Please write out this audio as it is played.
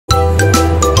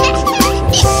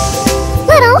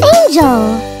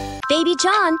Baby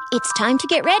John, it's time to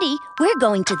get ready. We're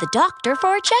going to the doctor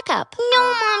for a checkup. No,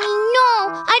 Mommy,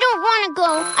 no. I don't want to go.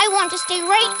 I want to stay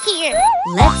right here.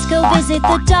 Let's go visit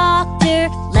the doctor.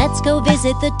 Let's go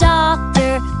visit the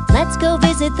doctor. Let's go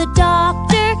visit the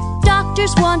doctor.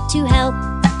 Doctors want to help.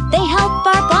 They help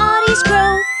our bodies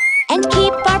grow and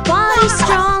keep our bodies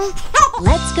strong.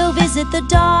 Let's go visit the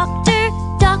doctor.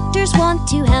 Doctors want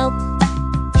to help.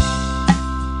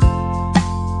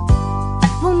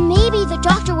 Well, maybe the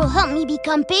doctor will help me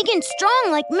become big and strong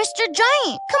like Mr.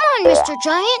 Giant. Come on, Mr.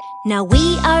 Giant. Now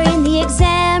we are in the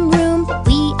exam room.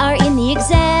 We are in the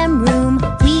exam room.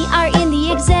 We are in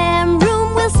the exam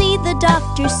room. We'll see the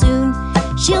doctor soon.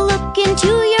 She'll look into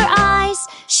your eyes.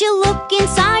 She'll look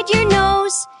inside your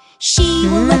nose. She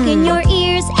will look in your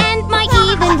ears and might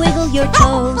even wiggle your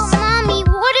toes. Oh, Mommy,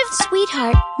 what if...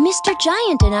 Sweetheart, Mr.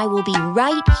 Giant and I will be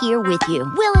right here with you.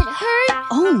 Will it hurt?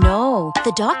 Oh, no.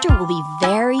 The doctor will be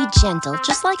very gentle,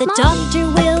 just like Mommy. The doctor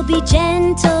will be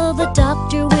gentle. The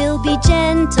doctor will be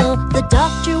gentle. The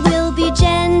doctor will be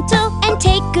gentle and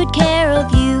take good care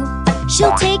of you.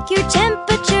 She'll take your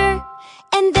temperature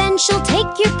and then she'll take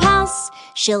your pulse.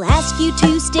 She'll ask you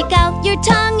to stick out your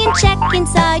tongue and check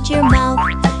inside your mouth.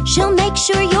 She'll make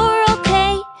sure you're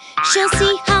okay. She'll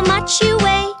see how much you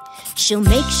weigh. She'll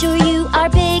make sure you are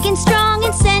big and strong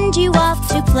and send you off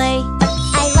to play.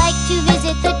 I like to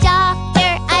visit the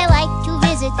doctor. I like to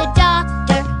visit the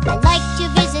doctor. I like to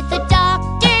visit the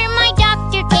doctor. My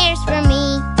doctor cares for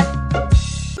me.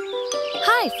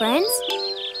 Hi, friends.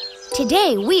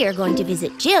 Today we are going to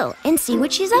visit Jill and see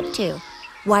what she's up to.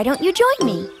 Why don't you join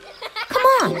me? Come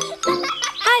on.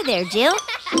 Hi there, Jill.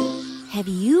 Have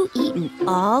you eaten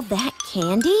all that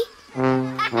candy?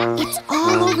 It's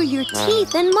all over your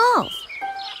teeth and mouth.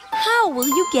 How will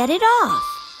you get it off?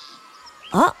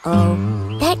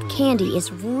 Uh-oh, that candy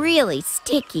is really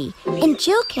sticky and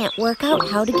Jill can't work out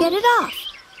how to get it off.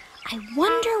 I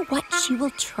wonder what she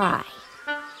will try.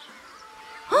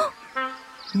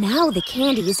 Now the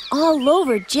candy is all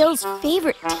over Jill's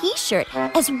favorite t-shirt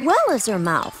as well as her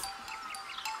mouth.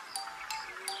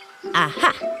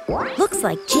 Aha! Looks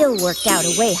like Jill worked out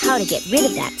a way how to get rid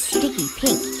of that sticky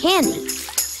pink candy.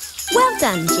 Well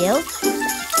done, Jill.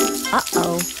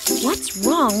 Uh-oh, what's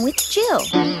wrong with Jill?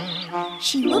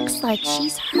 She looks like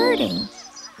she's hurting.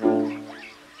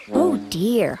 Oh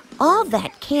dear, all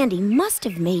that candy must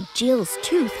have made Jill's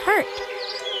tooth hurt.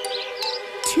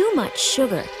 Too much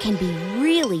sugar can be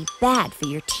really bad for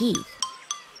your teeth.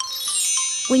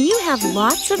 When you have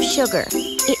lots of sugar,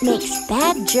 it makes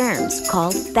bad germs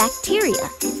called bacteria,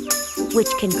 which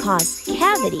can cause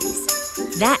cavities.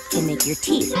 That can make your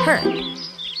teeth hurt.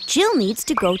 Jill needs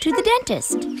to go to the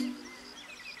dentist.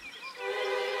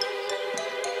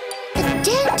 The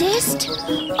dentist?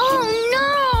 Oh,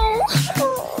 no!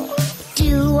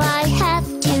 Do I have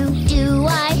to? Do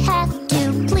I have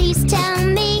to? Please tell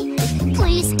me.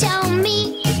 Please tell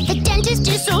me. The dentist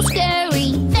is so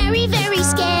scary. Very, very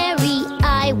scary.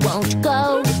 I won't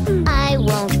go. I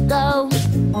won't go.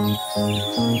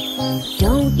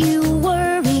 Don't you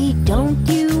worry, don't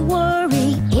you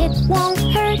worry. It won't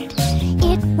hurt,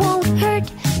 it won't hurt.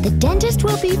 The dentist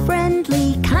will be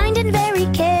friendly, kind and very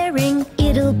caring.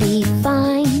 It'll be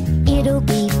fine, it'll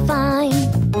be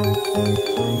fine.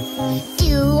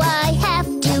 Do I have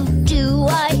to? Do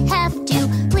I have to?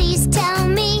 Please tell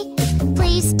me.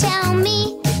 Please tell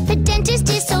me. The dentist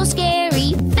is so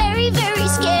scary. Very, very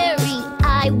scary.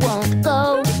 I won't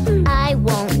go. I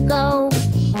won't go.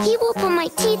 He will pull my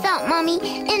teeth out, Mommy,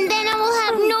 and then I will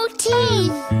have no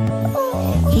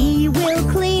teeth. He will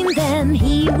clean them,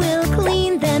 he will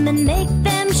clean them and make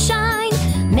them shine,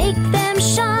 make them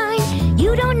shine.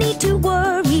 You don't need to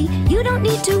worry, you don't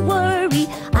need to worry.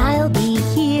 I'll be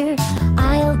here,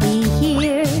 I'll be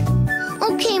here.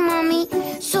 Okay, Mommy,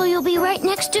 so you'll be right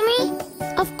next to me?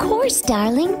 Of course,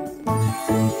 darling.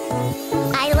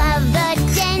 I love the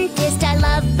dentist, I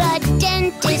love the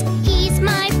dentist. He's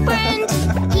my friend,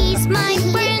 he's my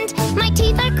friend. My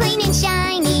teeth are clean and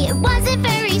shiny. It wasn't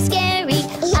very scary.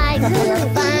 I feel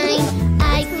fine,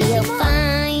 I feel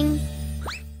fine.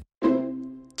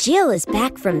 Jill is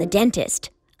back from the dentist.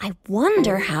 I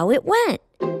wonder how it went.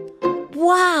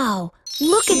 Wow,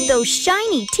 look at those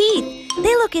shiny teeth.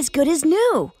 They look as good as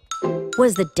new.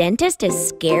 Was the dentist as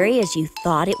scary as you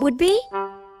thought it would be?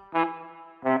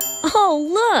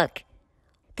 Oh, look!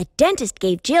 The dentist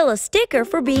gave Jill a sticker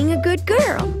for being a good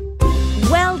girl.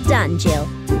 Well done, Jill.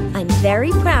 I'm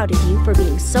very proud of you for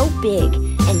being so big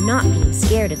and not being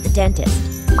scared of the dentist.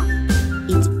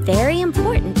 It's very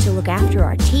important to look after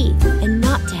our teeth and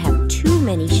not to have too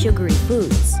many sugary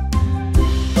foods.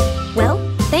 Well,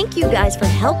 thank you guys for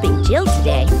helping Jill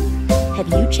today.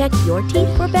 Have you checked your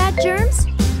teeth for bad germs?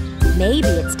 Maybe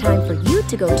it's time for you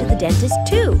to go to the dentist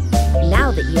too, now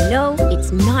that you know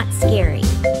it's not scary.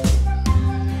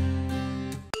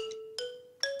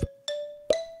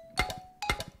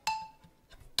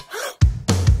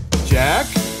 Jack?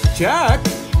 Jack?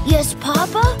 Yes,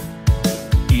 Papa?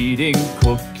 Eating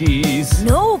cookies.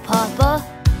 No, Papa.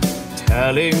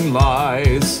 Telling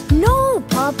lies. No,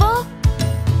 Papa.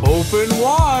 Open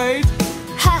wide.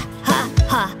 Ha, ha,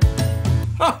 ha.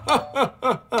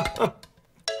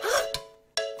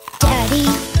 Daddy,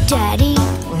 Daddy.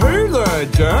 Hey there,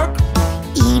 Jack.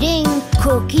 Eating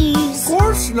cookies. Of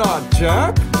course not,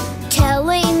 Jack.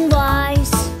 Telling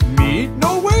lies. Meat?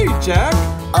 No way, Jack.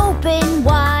 Open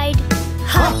wide.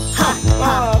 Ha, ha,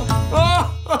 ha.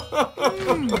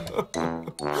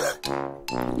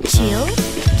 Jill?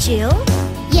 Jill?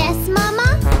 Yes,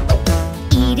 Mama?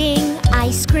 Eating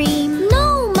ice cream?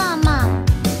 No, Mama.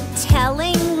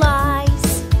 Telling lies?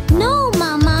 No,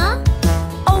 Mama.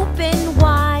 Open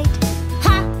wide.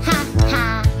 Ha, ha,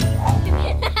 ha.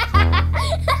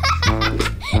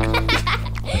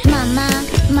 Mama,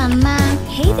 Mama.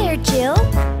 Hey there, Jill.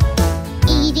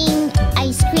 Eating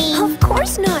ice cream. Of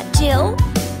course not, Jill.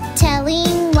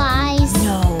 Telling lies.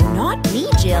 No, not me,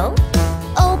 Jill.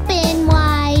 Open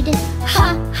wide.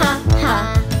 Ha, ha,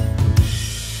 ha.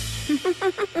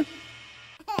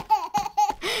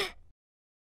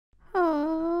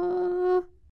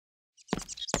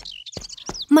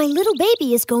 My little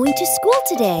baby is going to school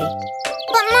today.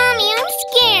 But Mommy, I'm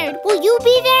scared. Will you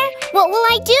be there? What will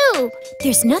I do?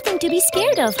 There's nothing to be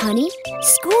scared of, honey.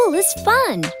 School is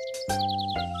fun.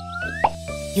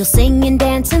 You'll sing and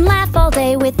dance and laugh all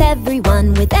day with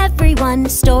everyone, with everyone.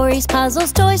 Stories,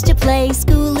 puzzles, toys to play.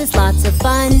 School is lots of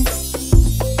fun.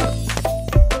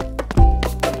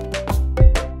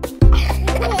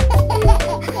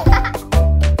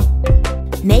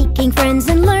 Making friends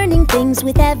and learning things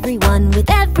with everyone, with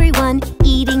everyone.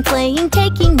 Eating, playing,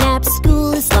 taking naps.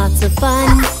 School is lots of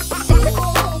fun.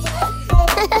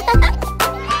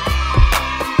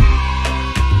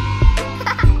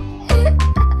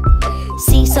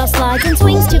 Seesaw, slides, and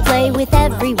swings to play with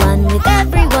everyone, with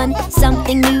everyone.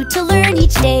 Something new to learn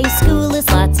each day. School is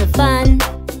lots of fun.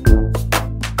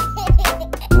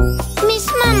 Miss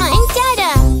Mama and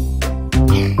Dada.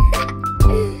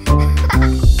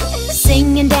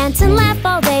 Sing and dance and laugh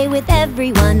all day with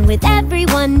everyone, with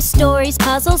everyone. Stories,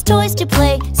 puzzles, toys to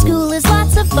play. School is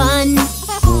lots of fun.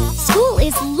 School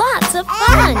is lots of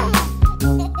fun.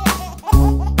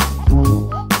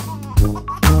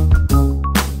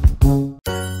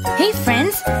 Hey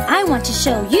friends, I want to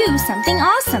show you something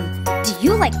awesome. Do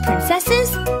you like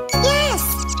princesses? Yes.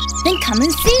 Then come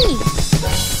and see.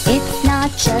 It's not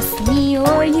just me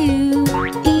or you.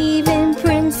 Even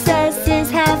princesses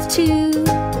have to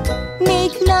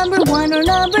make number 1 or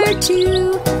number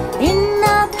 2. In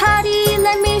the potty,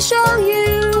 let me show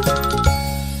you.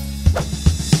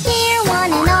 Dear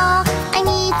one and all, I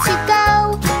need to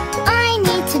go. I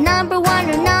need to number 1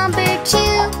 or number 2.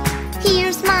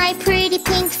 Here's my pretty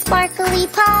pink sparkly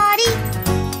potty.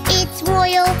 It's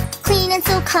royal, clean and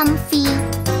so comfy.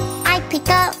 I pick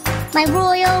up my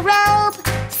royal robe,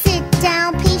 sit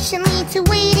down patiently to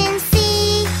wait and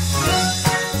see.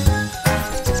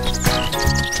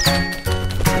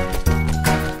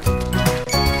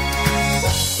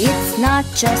 It's not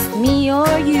just me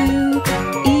or you.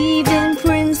 Even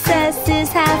princesses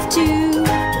have to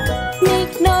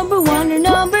make number 1 or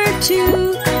number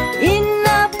 2. In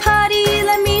the potty,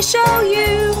 let me show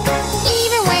you.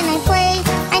 Even when I play,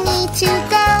 I need to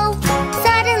go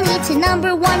suddenly to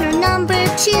number 1 or number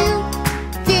 2.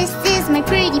 This is my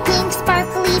pretty pink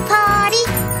sparkly potty.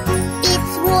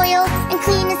 It's royal and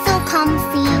clean and so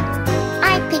comfy.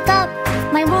 I pick up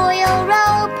my royal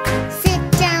robe, sit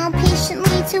down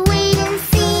patiently to wait and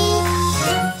see.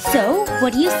 So,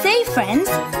 what do you say, friends?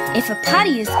 If a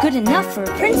potty is good enough for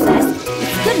a princess,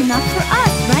 it's good enough for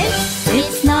us, right?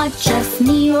 It's not just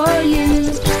me or you.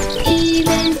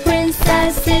 Even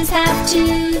princesses have to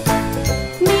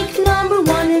make number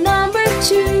 1 and number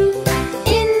 2.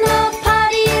 In the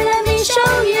potty, let me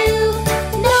show you.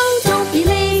 No, don't be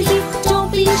lazy, don't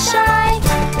be shy.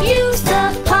 Use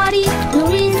the potty, no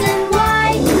reason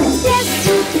why. Yes,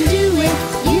 you can do it,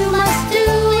 you must do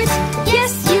it.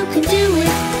 Yes, you can do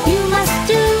it, you must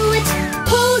do it.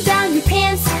 Pull down your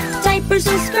pants, diapers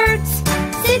or skirts.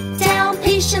 Sit down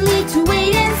patiently to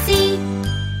wait and see.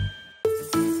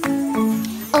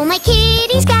 Oh, my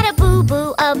kitty's got a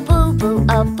boo-boo, a boo-boo,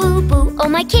 a boo-boo. Oh,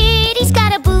 my kitty's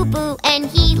got a boo-boo, and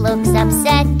he looks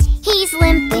upset. He's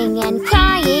limping and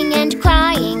crying and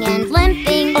crying and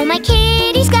limping. Oh, my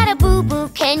kitty's got a boo-boo,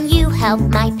 can you help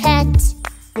my pet?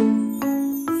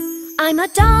 I'm a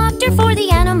doctor for the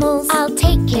animals, I'll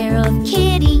take care of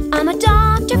Kitty. I'm a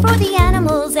doctor for the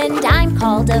animals and I'm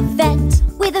called a vet.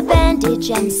 With a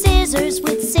bandage and scissors,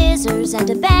 with scissors and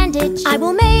a bandage, I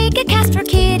will make a cast for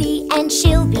Kitty and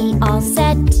she'll be all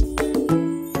set.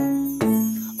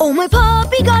 Oh, my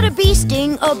puppy got a bee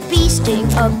sting, a bee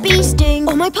sting, a bee sting.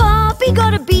 Oh, my puppy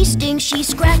got a bee sting, she's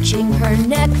scratching her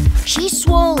neck. She's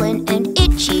swollen and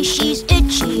itchy, she's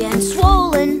itchy and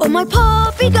swollen. Oh, my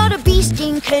puppy got a bee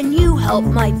sting, can you help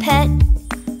my pet?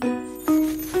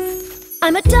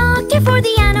 I'm a doctor for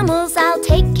the animals, I'll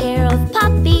take care of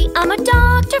Puppy. I'm a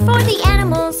doctor for the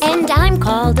animals and I'm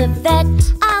called a vet.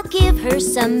 I'll give her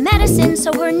some medicine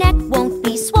so her neck won't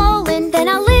be swollen. Then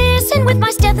I'll listen with my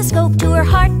stethoscope to her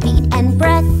heartbeat and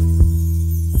breath.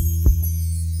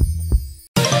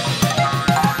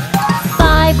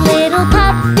 5 little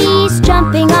puppies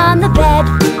jumping on the bed.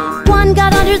 One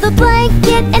got under the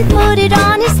blanket and put it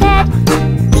on his head.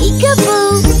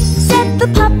 Peekaboo, said the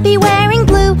puppy wearing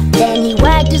blue. Then he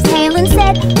wagged his tail and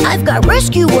said, I've got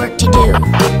rescue work to do.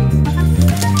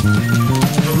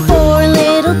 4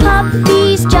 little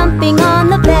puppies jumping on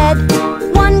the bed.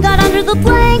 One got under the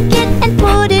blanket and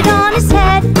put it on his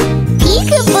head.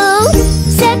 Peekaboo,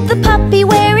 said the puppy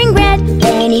wearing red.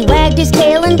 Then he wagged his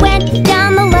tail and went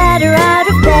down the ladder out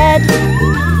of bed.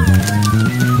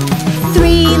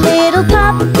 3 little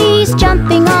puppies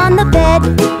jumping on the bed.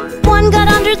 One got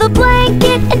under the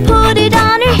blanket and put it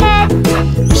on her head.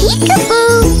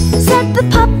 Peekaboo, said the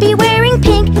puppy wearing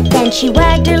pink. Then she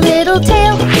wagged her little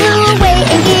tail, flew away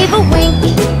and gave a wink.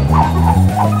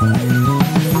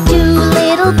 2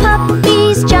 little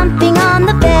puppies jumping on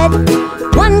the bed.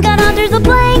 One got under the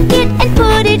blanket and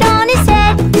put it on his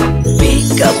head.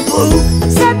 Peekaboo,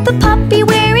 said the puppy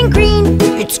wearing green.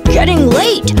 it's getting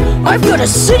late. I've got a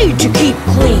city to keep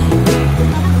clean.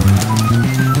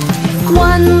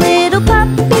 1 little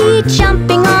puppy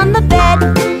jumping on the bed.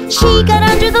 She got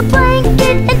under the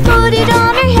blanket and put it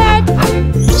on her head.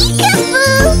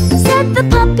 Peekaboo, said the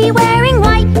puppy wearing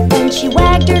white. Then she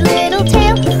wagged her little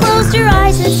tail, closed her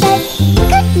eyes and said,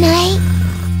 good night.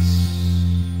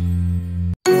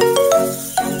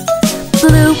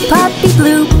 Blue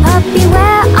puppy,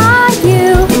 where are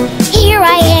you? Here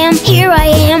I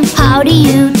am, how do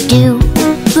you do?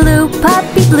 Blue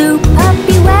puppy,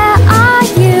 where are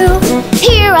you?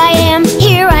 Here I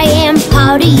am,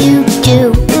 how do you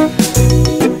do?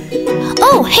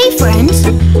 Oh, hey friends,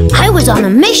 I was on a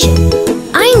mission.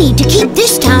 I need to keep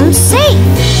this town safe.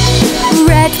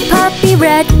 Red puppy,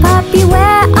 where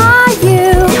are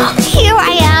you? Here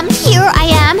I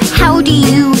am, how do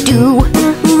you do?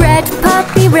 Red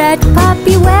puppy,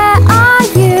 where are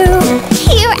you?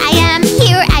 Here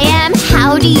I am,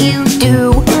 how do you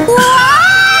do?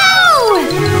 Whoa!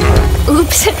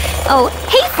 Oops. Oh,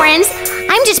 hey friends,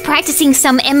 I'm just practicing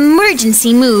some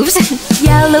emergency moves.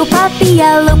 Yellow puppy,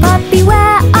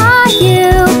 where are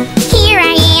you? Here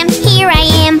I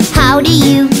am, how do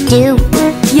you do?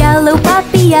 Yellow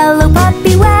puppy,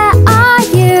 where are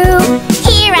you?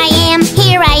 Here I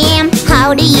am,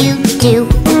 how do you do?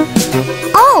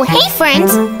 Oh, hey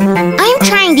friends, I'm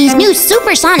trying these new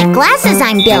supersonic glasses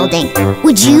I'm building.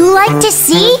 Would you like to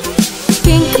see?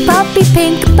 Pink puppy,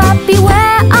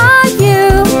 where are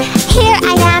you? Here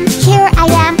I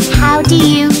am, how do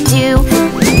you do?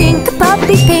 Pink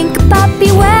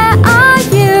puppy, where are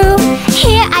you?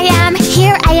 Here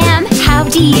I am, how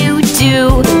do you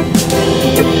do?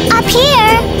 Up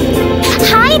here!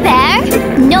 Hi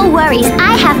there! No worries,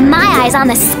 I have my eyes on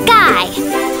the sky.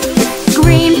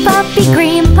 Green puppy,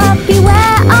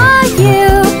 where are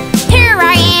you? Here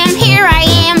I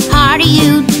am, how do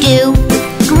you do?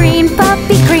 Green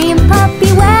puppy,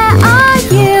 where are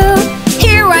you?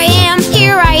 Here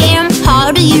I am,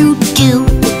 how do you do?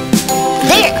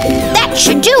 There, that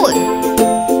should do it.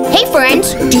 Hey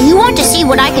friends, do you want to see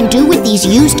what I can do with these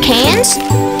used cans?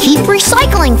 Keep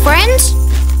recycling, friends.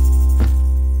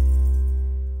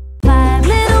 5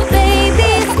 little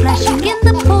babies splashing in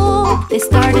the pool. They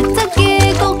started to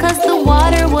giggle 'cause the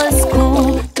water was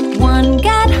cool. One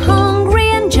got hungry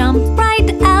and jumped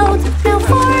right out. Now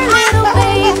 4 little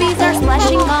babies are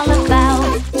splashing all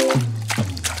about.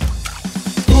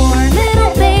 4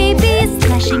 little babies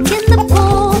splashing in the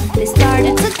pool. They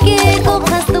started to giggle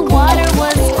 'cause the water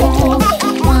was cool.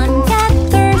 One got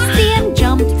thirsty and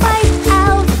jumped right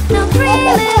out. Now 3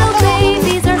 little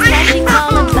babies are splashing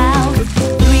all about.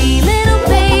 3 little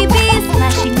babies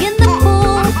splashing in the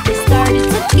pool. They started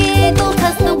to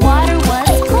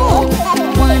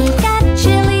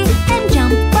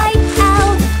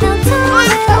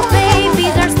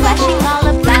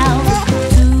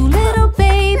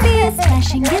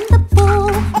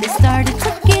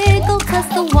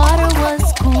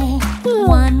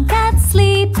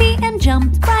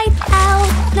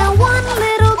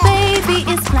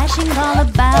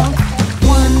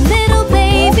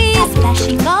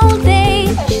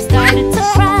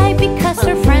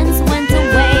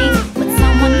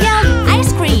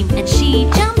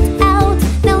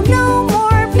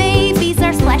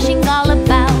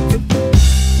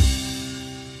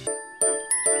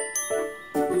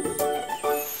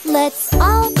Let's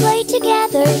all play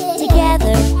together,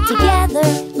 together, together.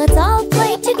 Let's all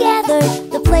play together.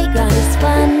 The playground is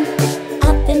fun.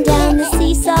 Up and down the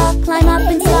seesaw, climb up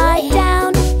and slide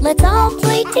down. Let's all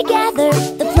play together.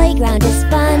 The playground is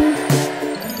fun.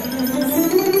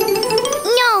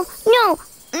 No,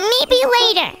 maybe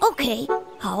later. Okay,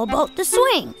 how about the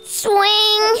swing?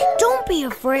 Swing. Don't be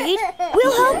afraid.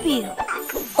 We'll help you.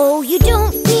 Oh, you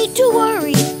don't need to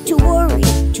worry, to worry,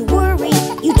 to worry.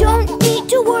 You don't need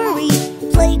to worry.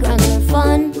 Playgrounds are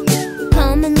fun.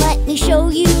 Come and let me show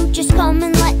you. Just come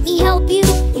and let me help you.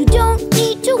 You don't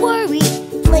need to worry.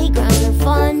 Playgrounds are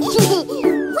fun.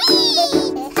 Whee!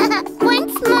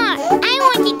 Once more. I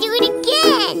want to do it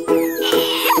again.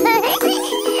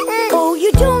 Oh,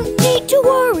 you don't need to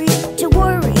worry, to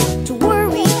worry, to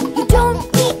worry. You don't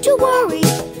need to worry.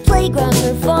 Playgrounds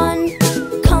are fun.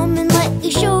 Come and let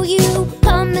me show you.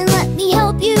 Come and let me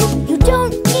help you. You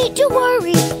don't need to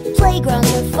worry.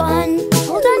 Playgrounds are fun.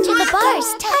 Hold on to the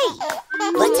bars tight.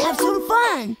 Let's have some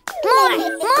fun. More.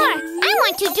 I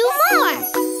want to do more.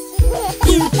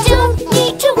 You don't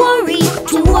need to worry,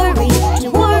 to worry, to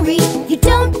worry. You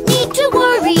don't need to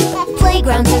worry.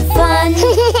 Playgrounds are fun.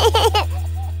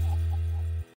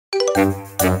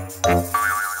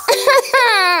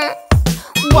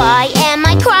 Why am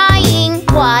I crying?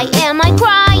 Why am I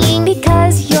crying?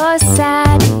 Because you're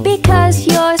sad, because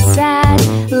you're sad.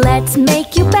 Let's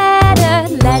make you better,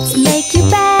 let's make you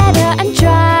better. And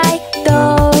dry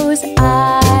those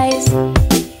eyes.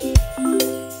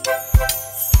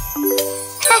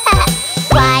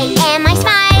 Why am I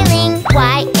smiling?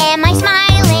 Why am I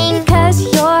smiling? Because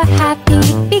you're happy,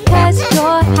 because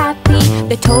you're happy.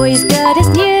 The toy's good as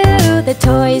new, the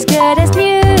toy's good as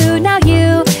new. Now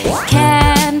you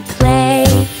can play.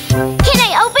 Can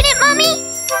I open it, Mommy?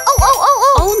 Oh.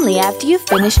 Only after you've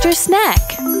finished your snack.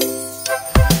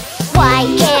 Why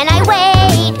can't I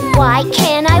wait? Why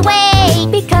can't I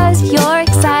wait? Because you're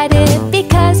excited,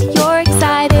 because you're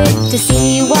excited to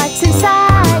see what's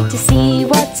inside, to see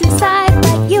what's inside.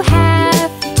 But you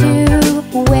have to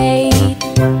wait.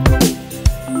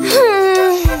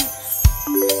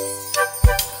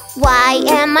 Why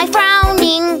am I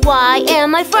frowning? Why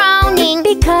am I frowning?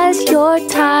 Because you're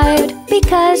tired,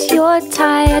 because you're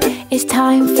tired. It's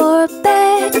time for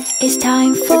bed, it's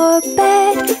time for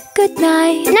bed. Good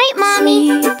night, Night,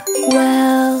 Mommy. sleep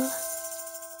well.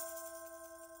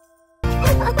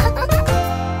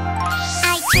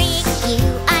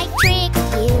 I tricked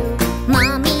you,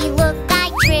 Mommy, look,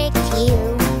 I tricked you.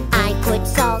 I put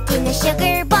salt in the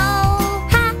sugar bowl.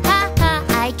 Ha, ha, ha,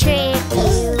 I tricked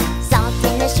you. Salt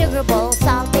in the sugar bowl,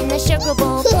 salt in the sugar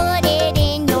bowl. Put it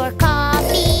in your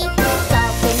coffee.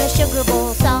 Salt in the sugar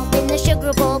bowl, salt in the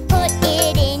sugar bowl. Put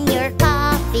it in your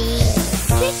coffee.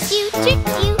 Tricked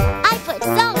you, I put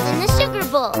salt in the sugar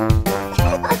bowl.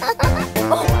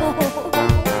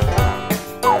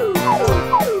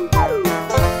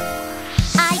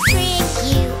 I tricked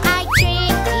you,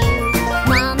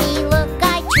 Mommy, look,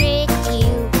 I tricked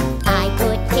you. I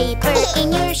put paper in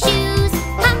your shoes.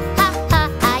 Ha, ha, ha,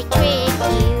 I tricked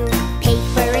you.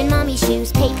 Paper in Mommy's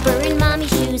shoes, paper in Mommy's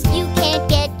shoes. You can't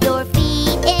get your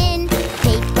feet in.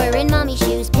 Paper in Mommy's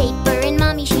shoes, paper in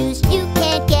Mommy's shoes. You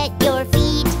can't get your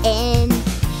feet in.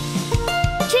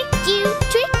 Tricked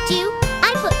you.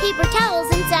 I put paper towels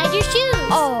inside your shoes.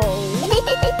 Oh.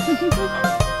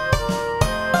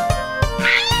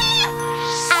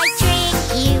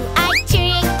 I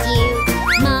tricked you,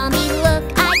 Mommy, look,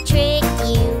 I tricked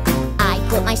you. I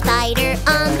put my spider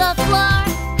on the floor.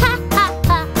 Ha, ha,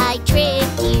 ha, I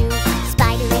tricked you.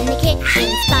 Spider in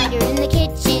the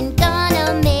kitchen,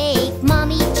 gonna make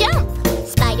Mommy jump.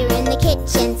 Spider in the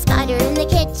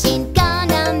kitchen,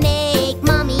 gonna make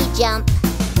Mommy jump.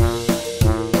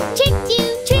 Tricked you.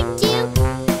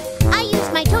 I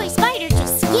used my toy spider to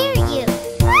scare you.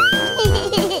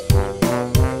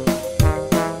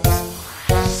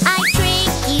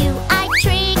 I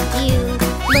tricked you.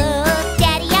 Look,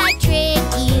 Daddy, I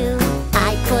tricked you.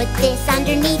 I put this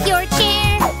underneath your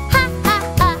chair. Ha, ha,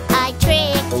 ha, I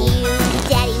tricked you.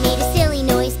 Daddy made a silly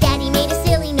noise,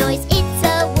 it's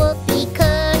a whoopee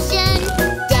cushion.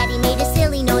 Daddy made a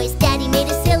silly noise,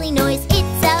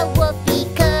 it's a whoopee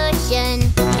cushion.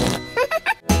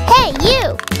 Hey,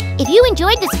 you! If you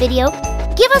enjoyed this video,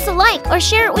 give us a like or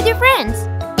share it with your friends.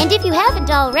 And if you haven't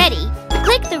already,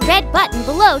 click the red button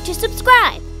below to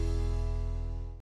subscribe.